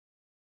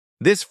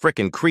This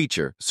frickin'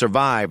 creature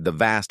survived the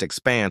vast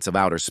expanse of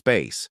outer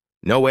space.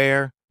 No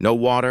air, no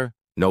water,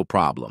 no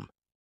problem.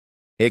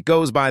 It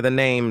goes by the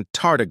name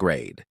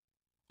tardigrade,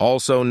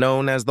 also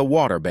known as the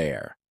water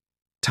bear,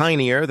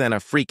 tinier than a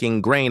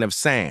freaking grain of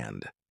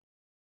sand.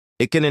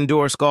 It can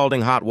endure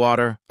scalding hot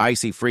water,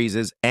 icy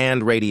freezes,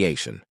 and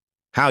radiation.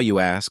 How, you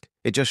ask?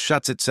 It just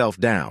shuts itself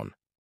down.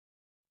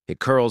 It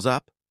curls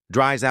up,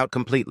 dries out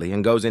completely,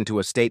 and goes into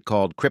a state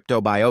called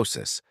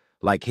cryptobiosis,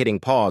 like hitting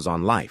pause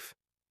on life.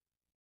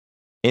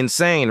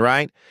 Insane,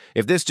 right?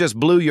 If this just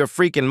blew your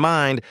freaking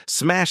mind,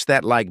 smash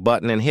that like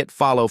button and hit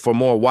follow for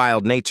more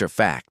wild nature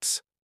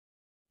facts.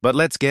 But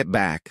let's get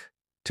back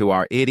to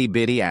our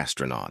itty-bitty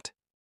astronaut.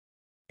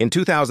 In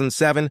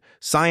 2007,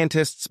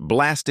 scientists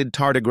blasted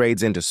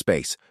tardigrades into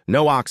space.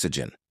 No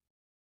oxygen.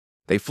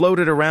 They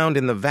floated around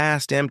in the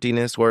vast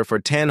emptiness for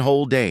 10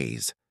 whole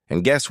days.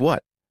 And guess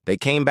what? They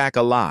came back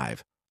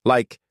alive.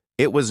 Like,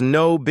 it was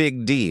no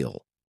big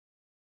deal.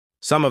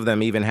 Some of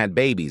them even had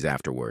babies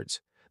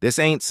afterwards. This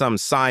ain't some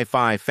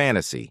sci-fi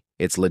fantasy.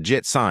 It's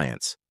legit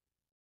science.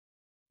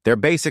 They're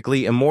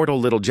basically immortal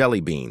little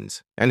jelly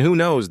beans. And who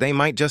knows, they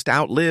might just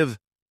outlive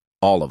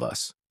all of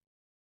us.